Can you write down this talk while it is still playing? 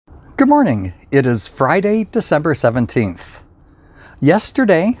Good morning. It is Friday, December 17th.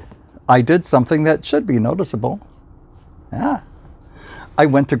 Yesterday, I did something that should be noticeable. I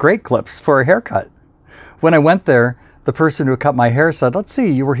went to Great Clips for a haircut. When I went there, the person who cut my hair said, "Let's see,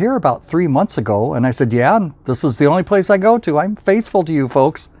 you were here about 3 months ago." And I said, "Yeah, this is the only place I go to. I'm faithful to you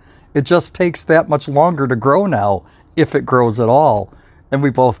folks. It just takes that much longer to grow now, if it grows at all." And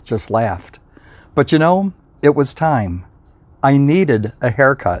we both just laughed. But you know, it was time. I needed a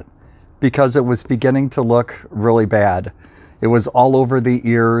haircut because it was beginning to look really bad. It was all over the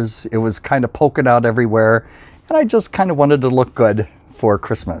ears. It was kind of poking out everywhere. And I just kind of wanted to look good for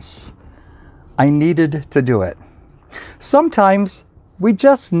Christmas. I needed to do it. Sometimes we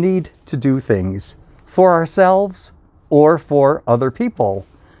just need to do things for ourselves or for other people.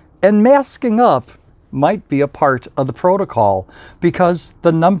 And masking up might be a part of the protocol because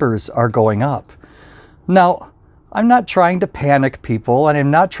the numbers are going up. Now, I'm not trying to panic people and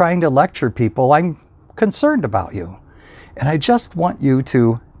I'm not trying to lecture people. I'm concerned about you. And I just want you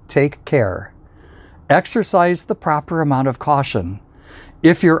to take care. Exercise the proper amount of caution.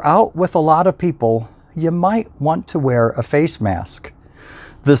 If you're out with a lot of people, you might want to wear a face mask.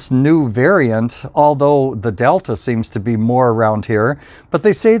 This new variant, although the Delta seems to be more around here, but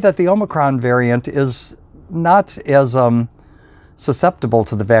they say that the Omicron variant is not as susceptible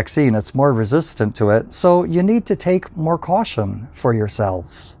to the vaccine. It's more resistant to it. So you need to take more caution for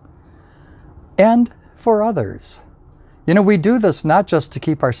yourselves and for others. You know, we do this not just to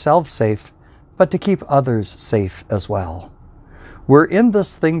keep ourselves safe, but to keep others safe as well. We're in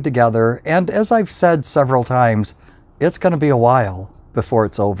this thing together, and as I've said several times, it's going to be a while before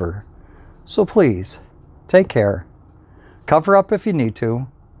it's over. So please, take care. Cover up if you need to.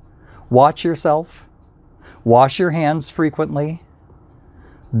 Watch yourself. Wash your hands frequently.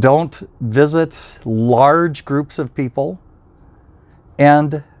 Don't visit large groups of people.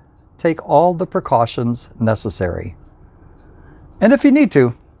 And take all the precautions necessary. And if you need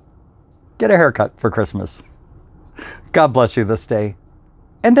to, get a haircut for Christmas. God bless you this day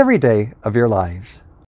and every day of your lives.